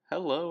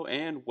Hello,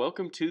 and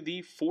welcome to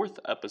the fourth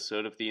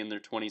episode of the In Their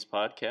 20s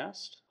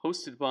podcast,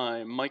 hosted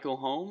by Michael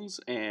Holmes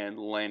and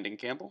Landon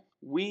Campbell.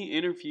 We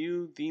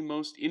interview the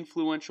most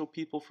influential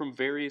people from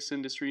various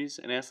industries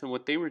and ask them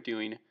what they were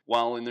doing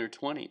while in their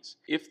 20s.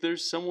 If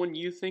there's someone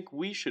you think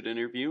we should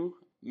interview,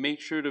 make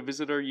sure to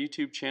visit our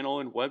YouTube channel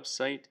and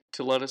website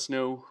to let us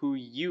know who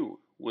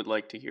you would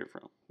like to hear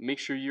from. Make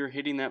sure you're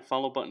hitting that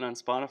follow button on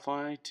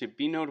Spotify to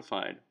be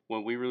notified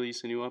when we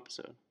release a new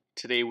episode.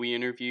 Today we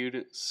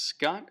interviewed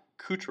Scott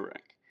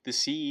Kucirek, the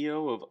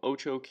CEO of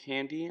OCHO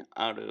Candy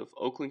out of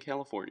Oakland,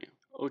 California.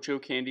 OCHO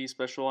Candy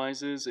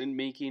specializes in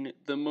making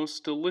the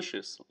most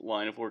delicious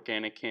line of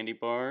organic candy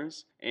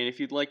bars, and if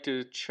you'd like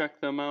to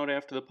check them out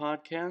after the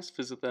podcast,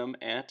 visit them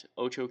at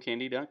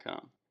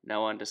ochocandy.com.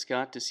 Now on to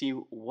Scott to see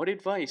what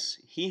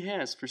advice he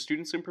has for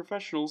students and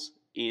professionals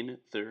in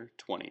their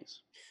 20s.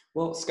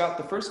 Well, Scott,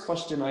 the first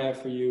question I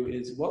have for you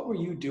is what were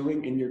you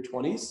doing in your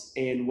 20s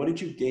and what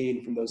did you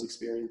gain from those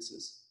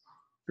experiences?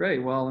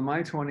 Great. Well, in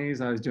my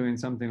 20s, I was doing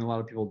something a lot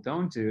of people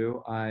don't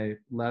do. I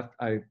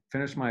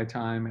finished my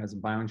time as a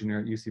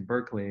bioengineer at UC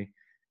Berkeley,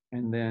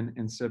 and then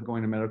instead of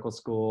going to medical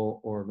school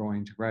or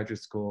going to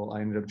graduate school,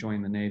 I ended up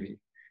joining the Navy.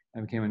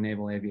 I became a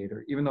naval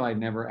aviator, even though I'd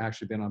never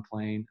actually been on a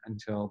plane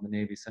until the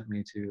Navy sent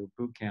me to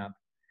boot camp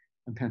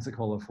in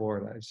Pensacola,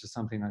 Florida. It's just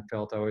something I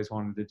felt I always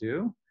wanted to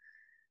do.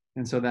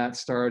 And so that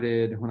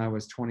started when I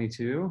was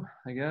 22,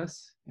 I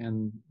guess,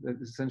 and it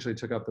essentially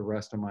took up the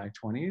rest of my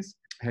 20s,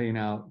 heading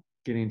out,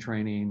 getting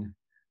training,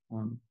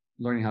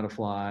 learning how to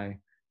fly,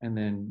 and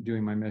then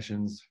doing my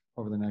missions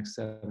over the next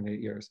 7 to 8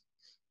 years.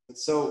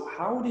 So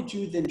how did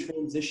you then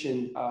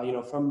transition,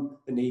 from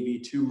the Navy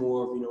to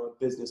more of, a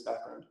business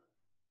background?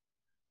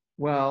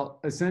 Well,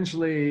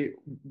 essentially,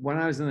 when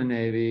I was in the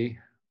Navy,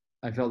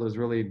 I felt it was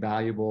really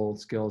valuable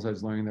skills I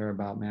was learning there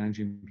about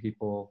managing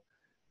people,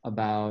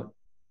 about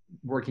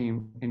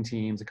working in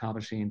teams,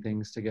 accomplishing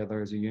things together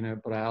as a unit,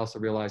 but I also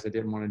realized I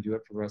didn't want to do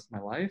it for the rest of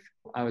my life.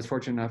 I was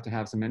fortunate enough to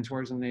have some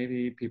mentors in the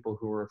Navy, people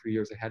who were a few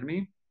years ahead of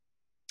me,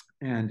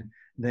 and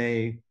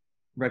they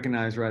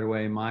recognized right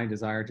away my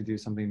desire to do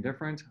something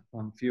different.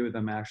 A few of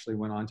them actually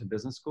went on to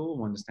business school,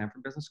 one to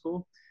Stanford Business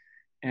School,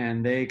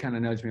 and they kind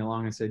of nudged me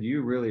along and said,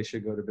 you really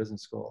should go to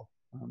business school.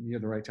 You're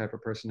the right type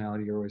of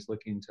personality. You're always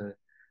looking to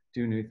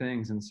do new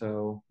things. And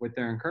so with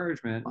their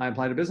encouragement, I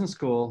applied to business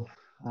school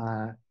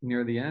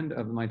near the end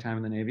of my time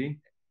in the Navy,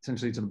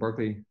 essentially to the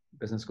Berkeley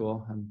Business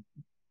School. I'm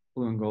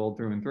blue and gold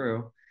through and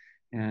through,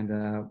 and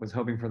was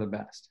hoping for the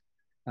best.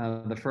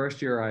 The first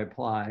year I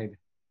applied,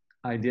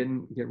 I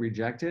didn't get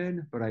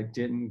rejected, but I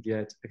didn't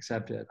get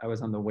accepted. I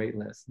was on the wait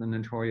list, the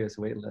notorious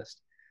wait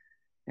list.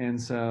 And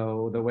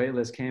so the wait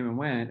list came and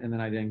went, and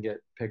then I didn't get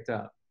picked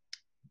up.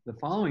 The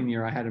following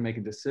year, I had to make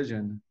a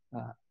decision.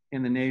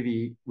 In the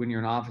Navy, when you're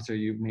an officer,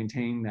 you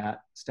maintain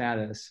that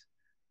status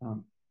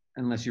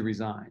unless you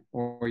resign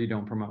or you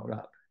don't promote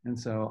up. And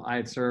so I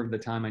had served the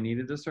time I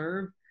needed to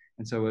serve.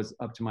 And so it was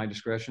up to my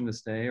discretion to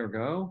stay or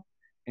go.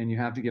 And you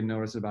have to give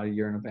notice about a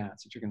year in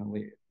advance that you're going to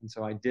leave. And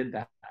so I did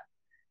that.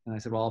 And I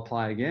said, well, I'll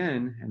apply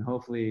again and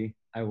hopefully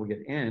I will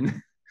get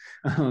in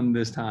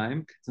this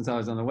time since I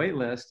was on the wait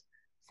list.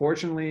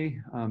 Fortunately,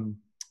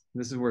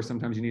 this is where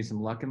sometimes you need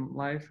some luck in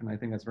life. And I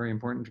think that's very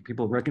important to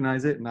people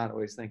recognize it and not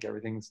always think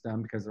everything's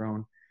done because of their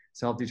own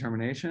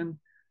self-determination.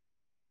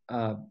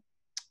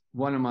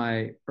 One of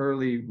my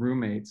early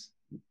roommates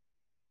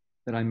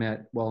that I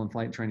met while in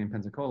flight training in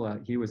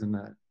Pensacola, he was in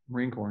the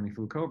Marine Corps and he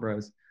flew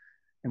Cobras,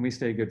 and we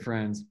stayed good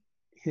friends.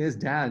 His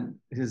dad,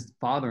 his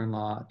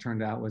father-in-law,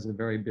 turned out was a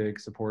very big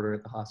supporter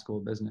at the Haas School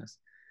of Business.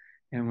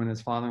 And when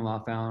his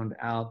father-in-law found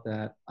out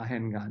that I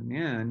hadn't gotten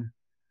in,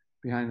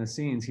 behind the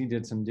scenes, he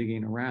did some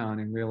digging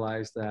around and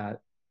realized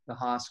that the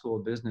Haas School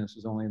of Business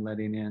was only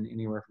letting in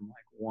anywhere from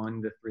like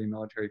 1 to 3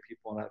 military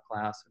people in a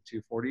class of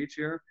 240 each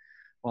year,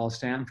 while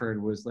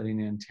Stanford was letting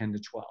in 10 to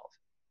 12.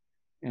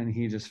 And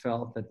he just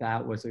felt that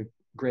that was a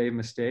grave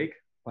mistake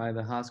by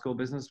the Haas School of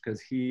Business because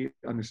he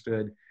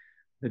understood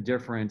the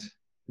different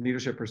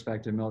leadership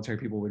perspective military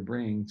people would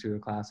bring to a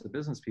class of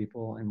business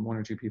people, and 1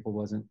 or 2 people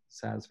wasn't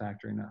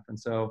satisfactory enough. And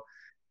so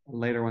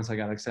later, once I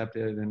got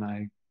accepted and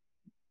I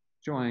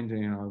joined,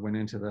 I went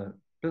into the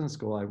business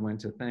school, I went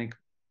to thank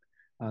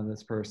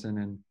this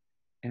person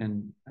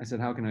and I said,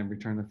 how can I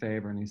return the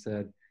favor? And he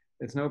said,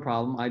 it's no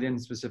problem. I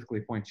didn't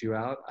specifically point you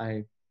out.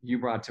 You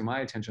brought to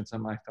my attention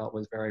something I felt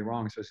was very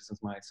wrong, especially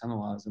since my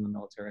son-in-law is in the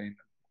military and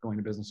going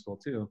to business school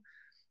too.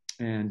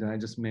 And I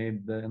just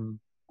made them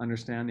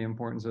understand the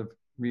importance of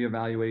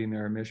reevaluating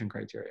their admission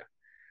criteria.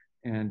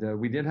 And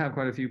we did have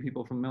quite a few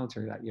people from the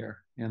military that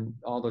year, and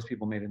all those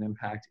people made an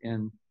impact.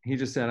 And he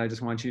just said, I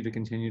just want you to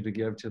continue to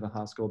give to the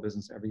Haas School of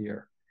Business every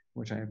year,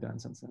 which I have done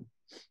since then.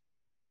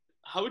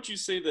 How would you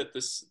say that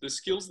the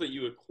skills that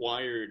you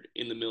acquired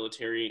in the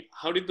military,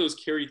 how did those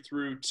carry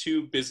through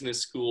to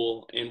business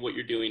school and what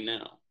you're doing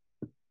now?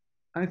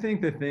 I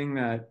think the thing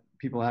that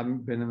people who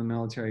haven't been in the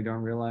military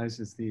don't realize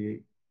is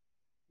the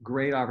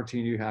great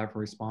opportunity you have for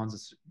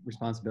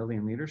responsibility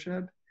and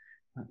leadership.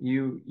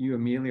 You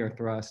immediately are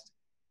thrust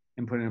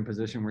and put in a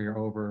position where you're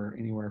over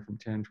anywhere from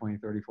 10, 20,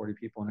 30, 40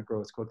 people, and it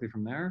grows quickly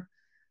from there.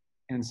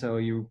 And so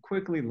you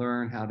quickly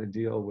learn how to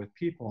deal with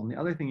people. And the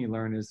other thing you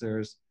learn is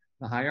there's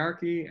the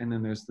hierarchy, and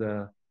then there's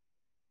the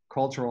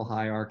cultural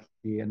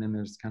hierarchy, and then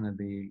there's kind of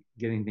the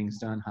getting things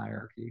done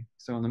hierarchy.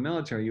 So in the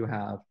military, you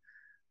have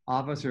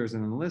officers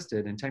and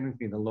enlisted, and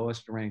technically the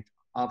lowest ranked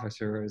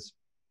officer is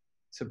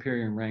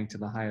superior in rank to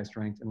the highest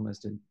ranked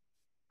enlisted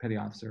petty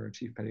officer or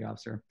chief petty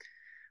officer.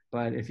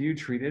 But if you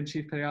treated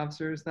chief petty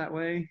officers that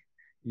way,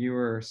 you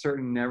were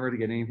certain never to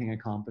get anything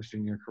accomplished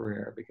in your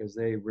career, because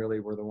they really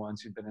were the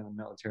ones who'd been in the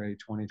military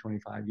 20,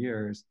 25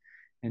 years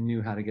and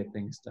knew how to get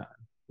things done.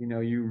 You know,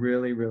 you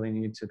really, really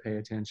need to pay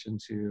attention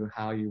to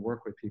how you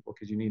work with people,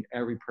 because you need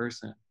every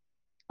person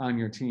on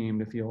your team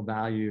to feel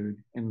valued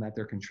and that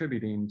they're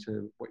contributing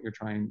to what you're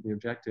trying, the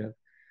objective.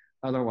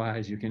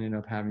 Otherwise, you can end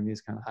up having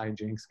these kind of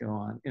hijinks go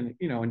on in,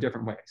 you know, in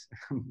different ways.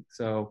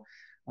 So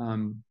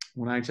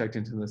when I checked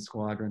into the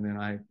squadron, then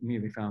I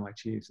immediately found my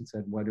chiefs and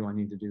said, what do I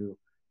need to do?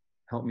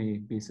 Help me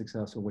be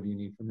successful. What do you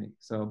need from me?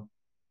 So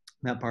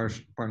that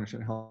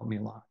partnership helped me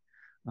a lot.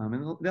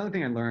 And the other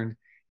thing I learned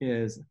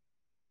is,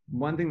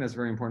 one thing that's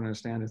very important to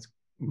understand is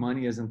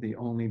money isn't the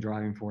only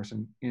driving force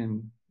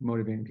in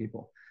motivating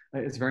people.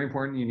 It's very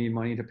important. You need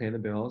money to pay the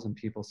bills, and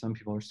some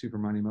people are super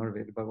money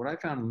motivated. But what I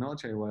found in the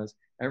military was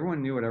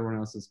everyone knew what everyone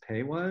else's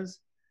pay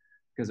was,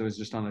 because it was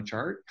just on a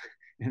chart.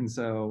 And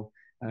so,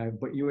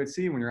 but you would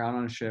see when you're out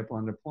on a ship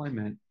on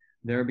deployment,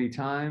 there'd be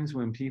times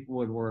when people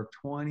would work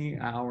 20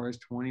 hours,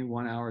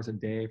 21 hours a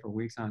day for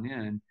weeks on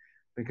end,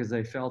 because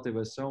they felt it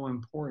was so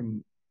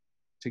important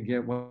to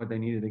get what they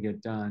needed to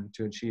get done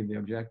to achieve the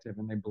objective.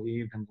 And they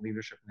believed in the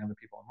leadership and the other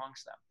people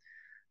amongst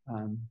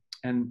them.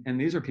 And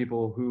these are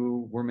people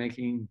who were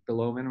making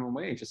below minimum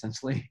wage,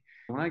 essentially.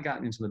 When I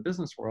got into the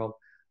business world,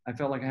 I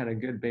felt like I had a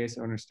good base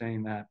of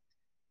understanding that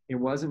it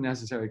wasn't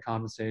necessarily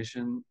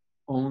compensation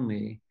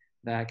only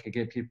that could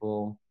get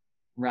people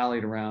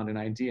rallied around an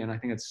idea. And I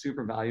think it's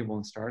super valuable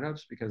in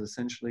startups, because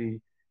essentially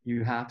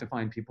you have to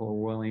find people who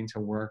are willing to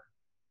work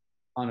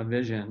on a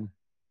vision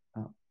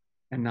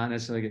and not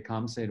necessarily get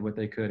compensated what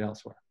they could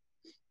elsewhere.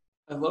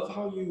 I love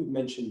how you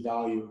mentioned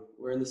value,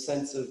 where in the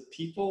sense of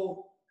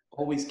people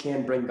always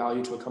can bring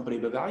value to a company,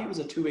 but value is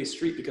a two-way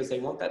street, because they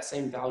want that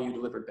same value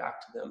delivered back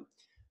to them,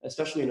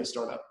 especially in a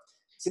startup.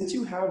 Since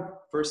you have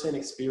firsthand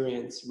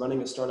experience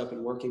running a startup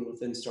and working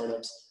within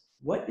startups,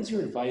 what is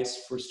your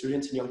advice for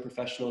students and young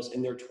professionals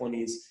in their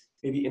 20s,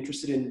 maybe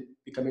interested in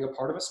becoming a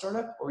part of a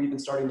startup or even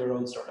starting their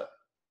own startup?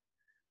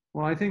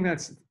 Well, I think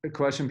that's a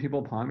question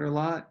people ponder a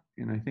lot.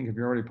 And I think if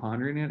you're already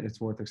pondering it,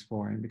 it's worth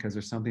exploring, because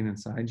there's something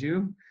inside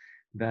you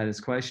that is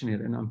questioning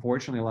it. And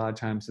unfortunately, a lot of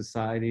times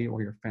society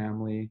or your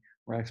family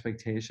or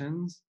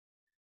expectations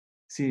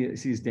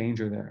sees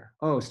danger there.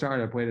 Oh,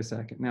 startup, wait a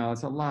second. Now,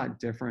 it's a lot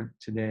different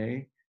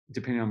today,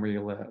 depending on where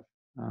you live.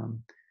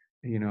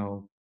 You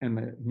know, in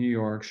the New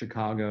York,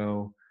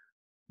 Chicago,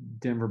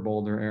 Denver,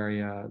 Boulder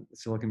area,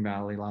 Silicon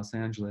Valley, Los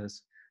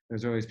Angeles,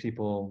 there's always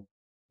people,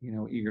 you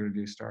know, eager to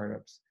do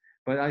startups.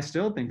 But I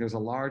still think there's a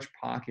large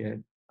pocket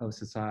of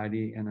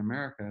society in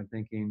America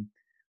thinking,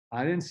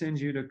 I didn't send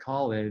you to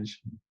college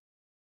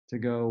to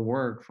go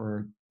work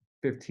for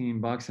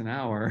 $15 an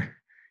hour.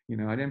 You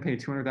know, I didn't pay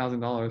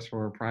 $200,000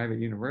 for a private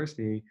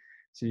university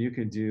so you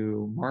could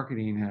do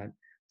marketing at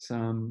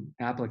some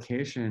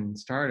application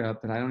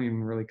startup that I don't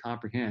even really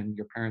comprehend.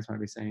 Your parents might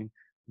be saying,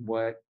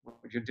 what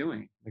you're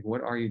doing? Like,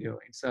 what are you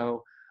doing?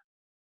 So,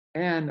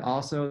 and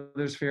also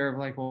there's fear of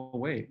like, well,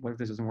 wait, what if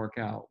this doesn't work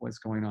out? What's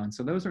going on?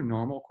 So those are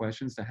normal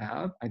questions to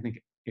have. I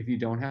think if you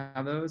don't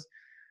have those,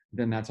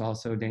 then that's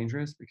also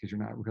dangerous, because you're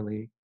not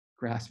really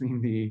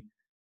grasping the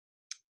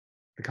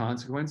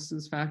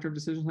consequences factor of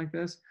decisions like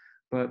this.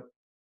 But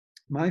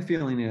my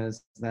feeling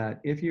is that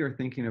if you're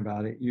thinking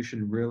about it, you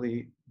should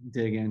really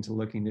dig into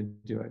looking to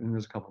do it. And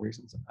there's a couple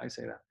reasons I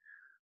say that.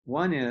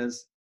 One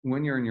is,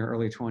 when you're in your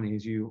early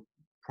 20s, you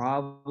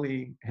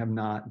probably have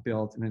not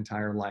built an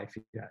entire life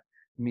yet,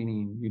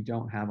 meaning you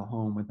don't have a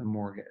home with a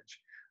mortgage.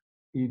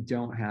 You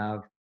don't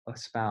have a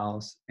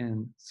spouse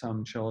and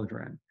some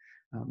children.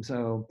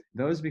 So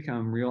those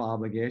become real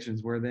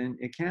obligations, where then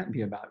it can't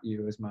be about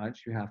you as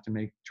much. You have to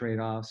make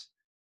trade-offs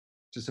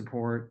to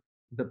support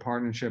the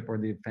partnership or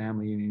the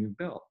family you've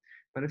built.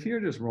 But if you're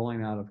just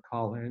rolling out of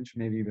college,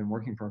 maybe you've been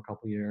working for a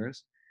couple of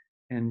years,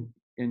 and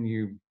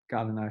you've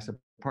got a nice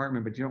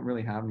apartment, but you don't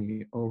really have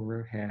any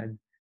overhead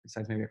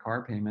besides maybe a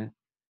car payment,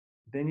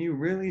 then you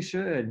really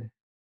should,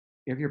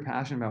 if you're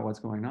passionate about what's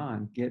going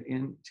on,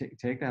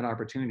 take that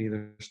opportunity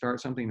to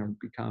start something or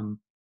become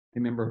a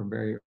member of a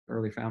very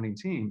early founding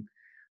team,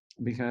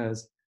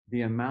 because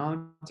the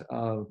amount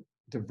of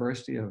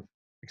diversity of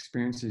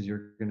experiences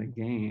you're going to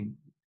gain,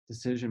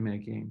 decision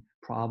making,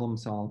 problem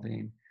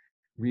solving,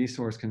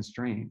 resource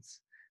constraints,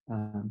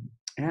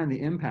 and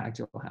the impact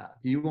you'll have.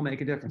 You will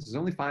make a difference. There's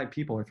only 5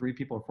 people or 3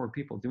 people or 4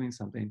 people doing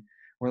something,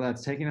 whether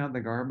that's taking out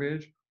the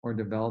garbage or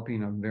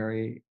developing a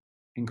very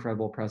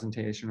incredible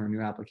presentation or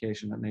new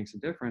application that makes a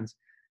difference.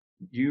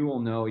 You will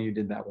know you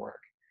did that work.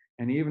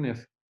 And even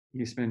if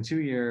you spend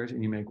 2 years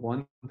and you make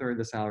 1/3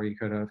 the salary you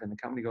could have, and the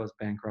company goes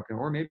bankrupt,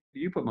 or maybe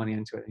you put money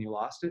into it and you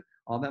lost it,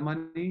 all that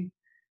money.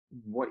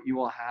 What you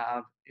will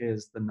have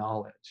is the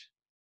knowledge.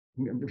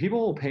 People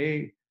will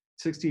pay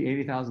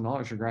 $60,000,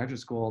 $80,000 for graduate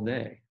school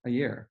a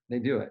year. They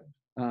do it.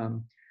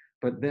 Um,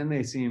 but then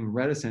they seem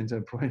reticent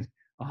to put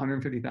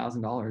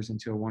 $150,000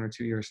 into a 1 or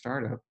 2 year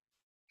startup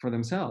for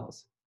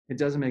themselves. It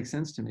doesn't make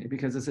sense to me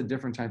because it's a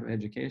different type of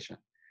education.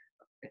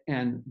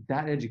 And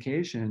that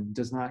education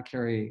does not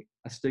carry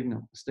a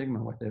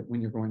stigma with it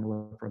when you're going to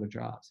look for other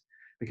jobs,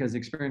 because the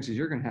experiences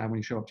you're going to have when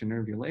you show up to an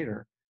interview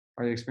later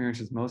are the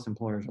experiences most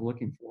employers are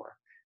looking for,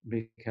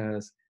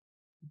 because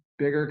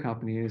bigger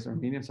companies or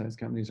medium-sized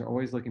companies are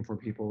always looking for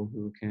people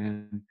who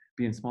can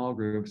be in small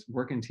groups,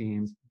 work in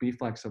teams, be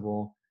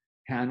flexible,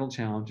 handle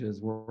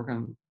challenges, work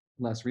on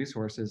less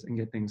resources, and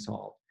get things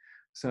solved.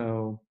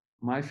 So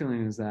my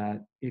feeling is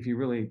that if you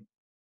really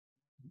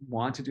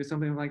want to do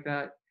something like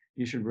that,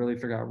 you should really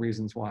figure out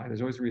reasons why.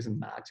 There's always a reason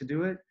not to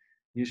do it.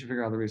 You should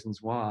figure out the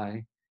reasons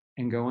why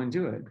and go and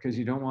do it, because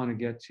you don't want to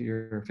get to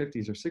your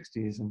 50s or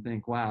 60s and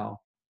think, wow,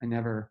 I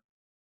never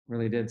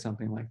really did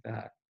something like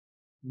that.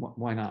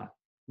 Why not?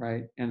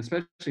 Right? And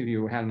especially if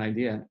you had an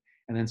idea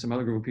and then some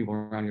other group of people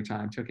around your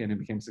time took it and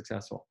became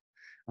successful.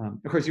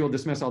 Of course, you will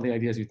dismiss all the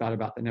ideas you thought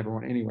about that never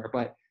went anywhere.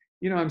 But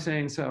you know what I'm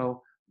saying?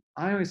 So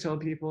I always tell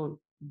people,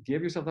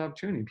 give yourself the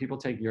opportunity. People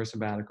take year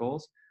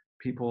sabbaticals.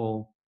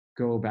 People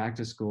go back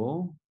to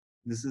school.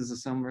 This is a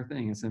similar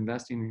thing. It's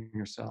investing in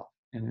yourself.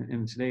 And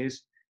in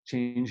today's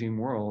changing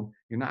world,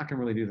 you're not going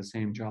to really do the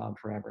same job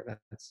forever.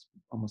 That's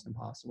almost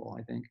impossible,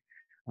 I think.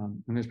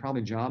 And there's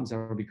probably jobs that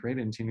will be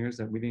created in 10 years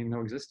that we didn't even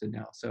know existed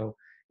now. So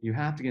you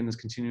have to get in this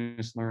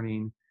continuous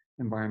learning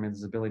environment,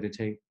 this ability to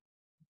take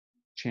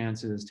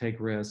chances, take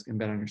risks, and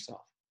bet on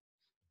yourself.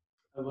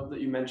 I love that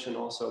you mentioned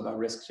also about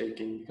risk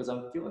taking, because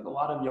I feel like a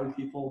lot of young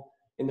people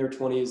in their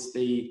 20s,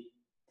 they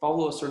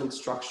follow a certain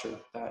structure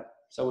that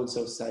so and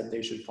so said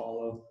they should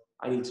follow.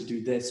 I need to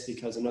do this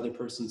because another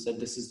person said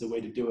this is the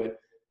way to do it.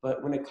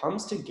 But when it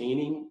comes to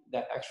gaining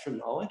that extra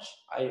knowledge,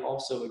 I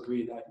also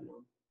agree that,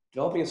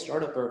 developing a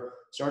startup or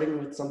starting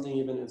with something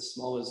even as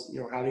small as,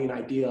 having an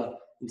idea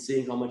and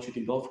seeing how much you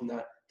can build from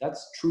that,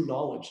 that's true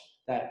knowledge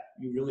that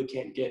you really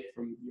can't get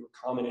from your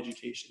common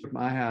education.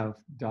 I have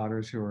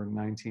daughters who are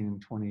 19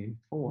 and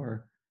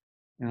 24,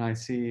 and I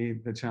see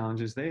the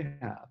challenges they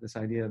have. This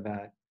idea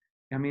that,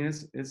 I mean,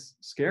 it's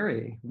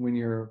scary when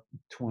you're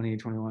 20,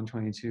 21,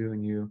 22,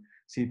 and you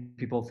see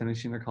people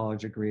finishing their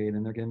college degree, and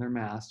then they're getting their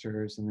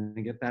master's, and then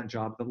they get that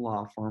job at the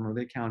law firm or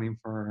the accounting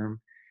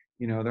firm.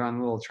 They're on a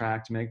little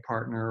track to make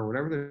partner or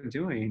whatever they're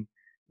doing,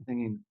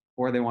 thinking,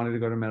 or they wanted to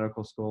go to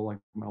medical school, like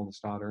my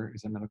oldest daughter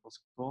is in medical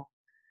school.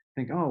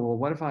 Think, oh, well,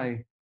 what if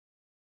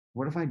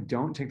I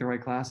don't take the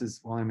right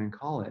classes while I'm in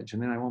college,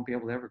 and then I won't be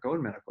able to ever go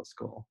to medical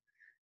school?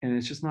 And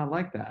it's just not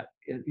like that.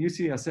 At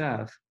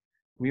UCSF,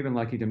 we've been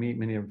lucky to meet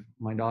many of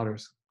my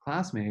daughter's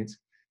classmates.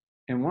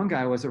 And one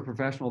guy was a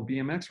professional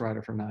BMX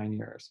rider for 9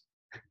 years.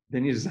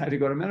 Then he decided to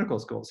go to medical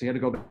school. So he had to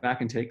go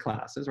back and take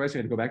classes, right? So he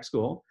had to go back to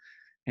school.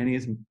 And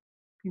he's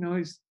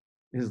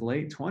his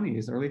late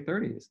 20s, early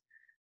 30s.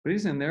 But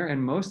he's in there,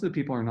 and most of the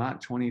people are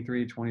not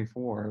 23,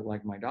 24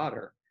 like my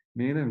daughter.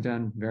 Many of them have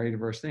done very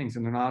diverse things,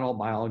 and they're not all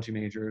biology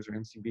majors or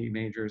MCB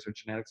majors or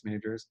genetics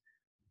majors.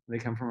 They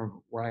come from a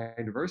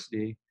wide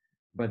diversity,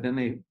 but then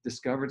they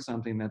discovered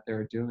something that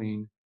they're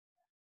doing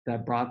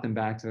that brought them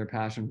back to their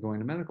passion of going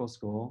to medical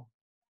school,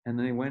 and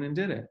then they went and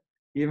did it.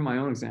 Even my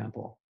own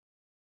example,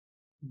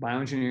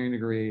 bioengineering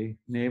degree,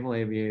 naval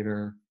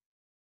aviator,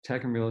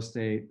 tech and real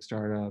estate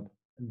startup,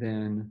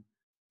 then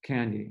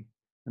Candy.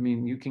 I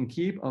mean, you can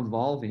keep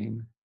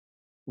evolving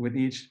with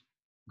each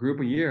group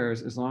of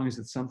years as long as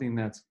it's something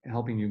that's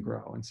helping you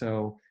grow. And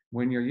so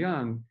when you're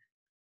young,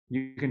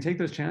 you can take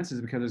those chances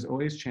because there's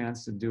always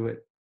chance to do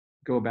it,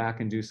 go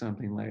back and do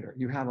something later.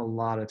 You have a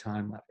lot of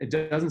time left. It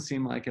doesn't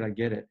seem like it. I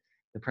get it.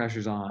 The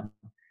pressure's on.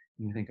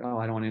 And you think, oh,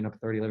 I don't want to end up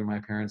 30 living in my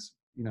parents'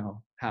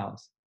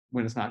 house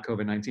when it's not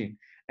COVID-19.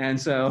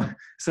 And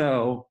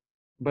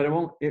but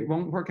it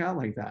won't work out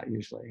like that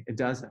usually. It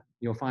doesn't.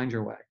 You'll find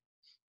your way.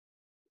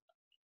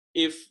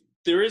 If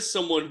there is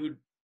someone who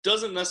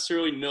doesn't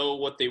necessarily know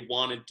what they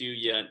want to do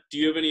yet, do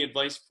you have any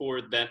advice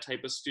for that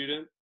type of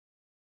student?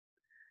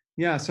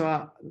 Yeah,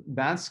 so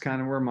that's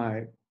kind of where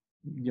my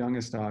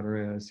youngest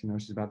daughter is.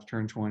 She's about to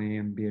turn 20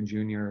 and be a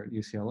junior at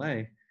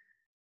UCLA.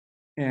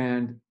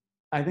 And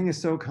I think it's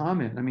so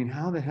common. I mean,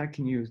 how the heck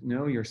can you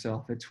know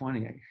yourself at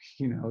 20?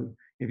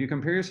 If you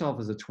compare yourself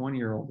as a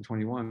 20-year-old to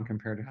 21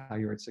 compared to how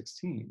you were at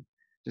 16,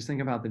 just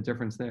think about the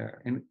difference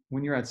there. And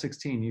when you're at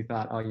 16, you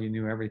thought, oh, you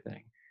knew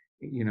everything,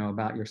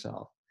 about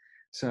yourself.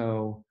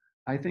 So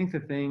I think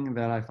the thing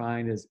that I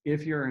find is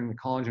if you're in the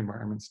college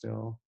environment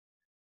still,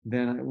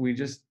 then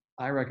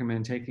I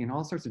recommend taking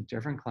all sorts of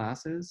different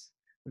classes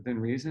within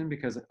reason,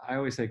 because I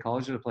always say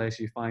college is a place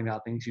you find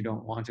out things you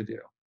don't want to do.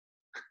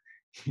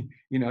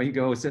 You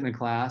go sit in a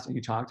class and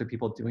you talk to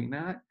people doing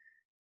that,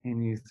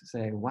 and you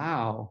say,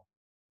 wow,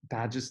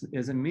 that just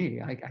isn't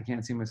me. I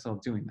can't see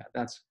myself doing that.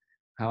 That's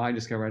how I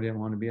discovered I didn't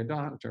want to be a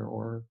doctor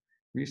or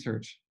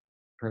research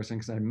person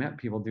because I met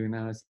people doing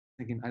that. I was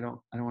thinking, I don't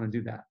want to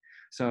do that.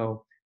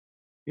 So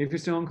if you're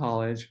still in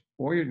college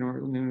or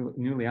you're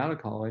newly out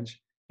of college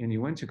and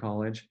you went to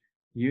college,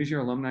 use your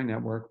alumni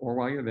network or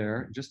while you're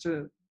there just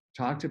to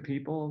talk to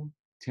people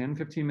 10,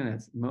 15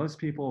 minutes. Most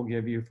people will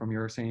give you from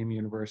your same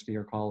university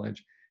or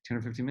college 10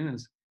 or 15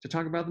 minutes to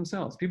talk about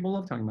themselves. People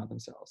love talking about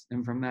themselves.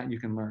 And from that, you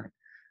can learn.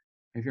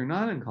 If you're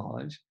not in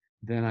college,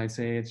 then I'd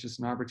say it's just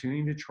an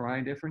opportunity to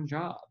try different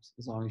jobs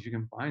as long as you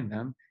can find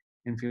them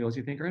in fields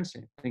you think are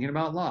interesting. Thinking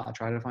about law,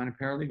 try to find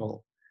a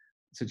paralegal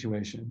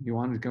situation. You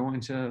want to go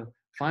into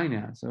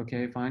finance,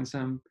 okay, find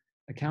some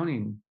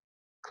accounting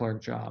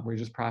clerk job where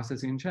you're just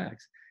processing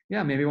checks.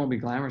 Yeah, maybe it won't be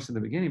glamorous at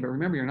the beginning, but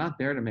remember, you're not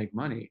there to make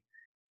money.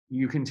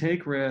 You can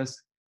take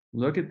risks,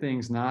 look at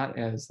things not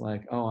as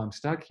like, oh, I'm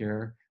stuck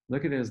here.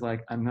 Look at it as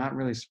like, I'm not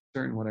really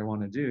certain what I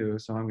want to do,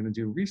 so I'm going to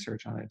do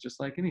research on it, just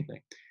like anything.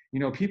 You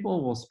know,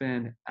 people will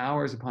spend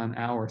hours upon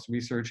hours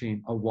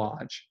researching a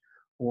watch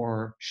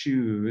or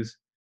shoes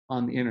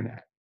on the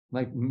internet,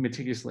 like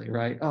meticulously,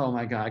 right? Oh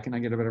my God, can I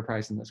get a better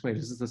price than this? Wait,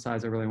 is this the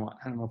size I really want?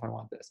 I don't know if I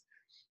want this.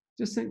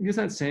 Just use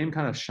that same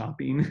kind of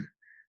shopping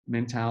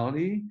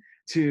mentality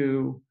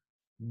to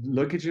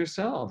look at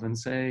yourself and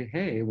say,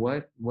 hey,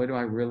 what do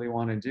I really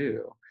want to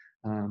do?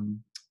 Um,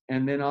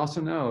 and then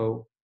also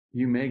know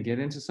you may get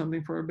into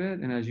something for a bit,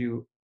 and as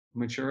you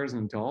mature as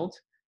an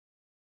adult,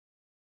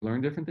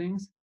 learn different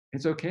things.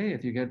 It's okay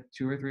if you get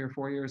 2 or 3 or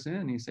 4 years in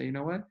and you say, you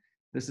know what,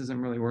 this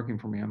isn't really working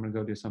for me. I'm going to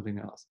go do something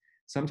else.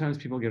 Sometimes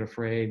people get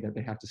afraid that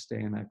they have to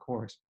stay in that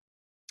course.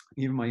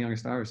 Even my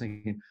youngest daughter was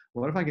thinking,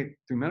 what if I get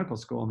through medical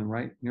school and then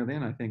right near the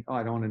end I think, oh,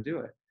 I don't want to do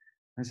it.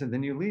 I said,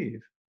 then you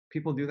leave.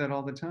 People do that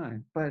all the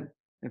time, but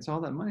it's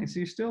all that money. So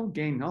you still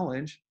gain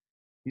knowledge,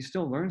 you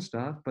still learn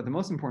stuff, but the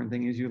most important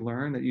thing is you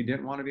learn that you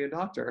didn't want to be a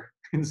doctor.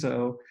 And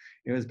so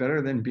it was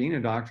better than being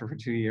a doctor for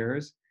 2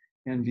 years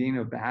and being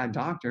a bad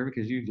doctor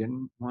because you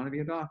didn't want to be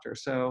a doctor.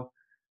 So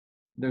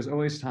there's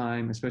always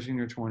time, especially in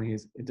your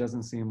 20s. It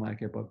doesn't seem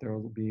like it, but there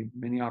will be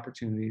many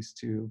opportunities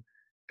to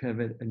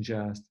pivot,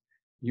 adjust.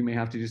 You may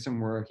have to do some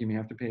work. You may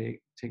have to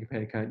take a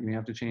pay cut. You may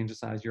have to change the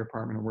size of your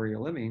apartment or where you're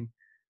living.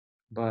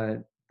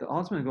 But the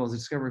ultimate goal is to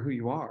discover who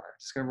you are,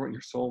 discover what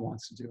your soul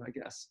wants to do, I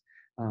guess.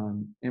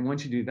 And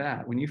once you do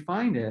that, when you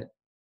find it,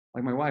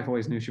 like my wife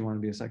always knew she wanted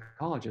to be a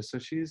psychologist, so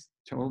she's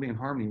totally in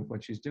harmony with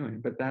what she's doing.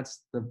 But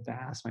that's the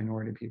vast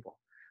minority of people.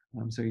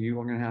 So you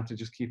are going to have to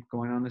just keep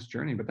going on this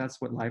journey. But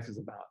that's what life is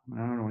about. I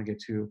don't want to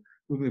get too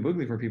oogly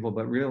boogly for people,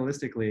 but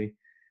realistically,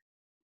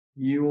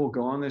 you will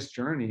go on this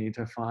journey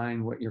to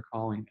find what your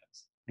calling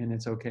is. And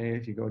it's okay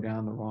if you go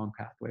down the wrong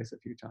pathways a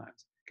few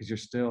times because you're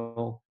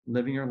still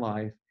living your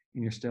life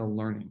and you're still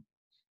learning.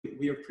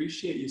 We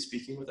appreciate you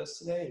speaking with us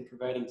today and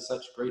providing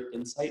such great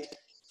insight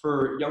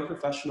for young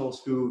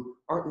professionals who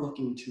aren't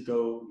looking to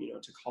go,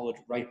 to college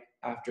right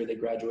after they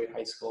graduate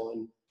high school.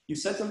 And you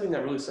said something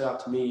that really stood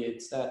out to me.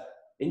 It's that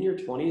in your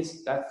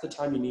 20s, that's the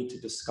time you need to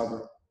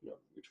discover. Your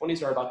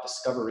 20s are about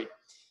discovery.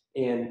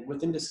 And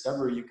within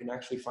discovery, you can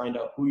actually find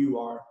out who you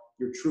are,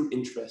 your true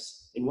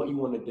interests, and what you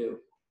want to do.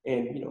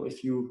 And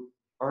if you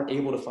aren't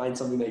able to find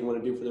something that you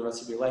want to do for the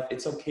rest of your life,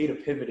 it's okay to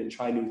pivot and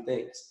try new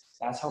things.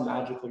 That's how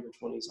magical your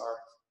 20s are.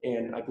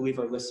 And I believe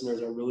our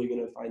listeners are really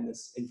going to find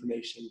this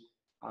information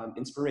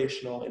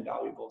inspirational and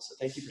valuable. So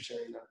thank you for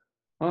sharing that.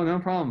 Oh, no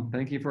problem.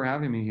 Thank you for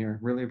having me here.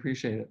 Really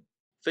appreciate it.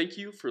 Thank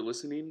you for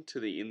listening to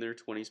the In Their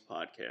 20s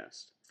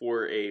podcast.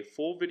 For a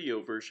full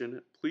video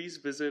version, please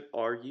visit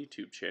our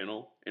YouTube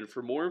channel. And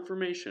for more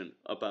information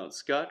about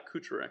Scott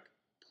Kucirek,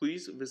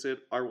 please visit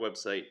our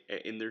website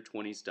at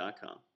intheir20s.com.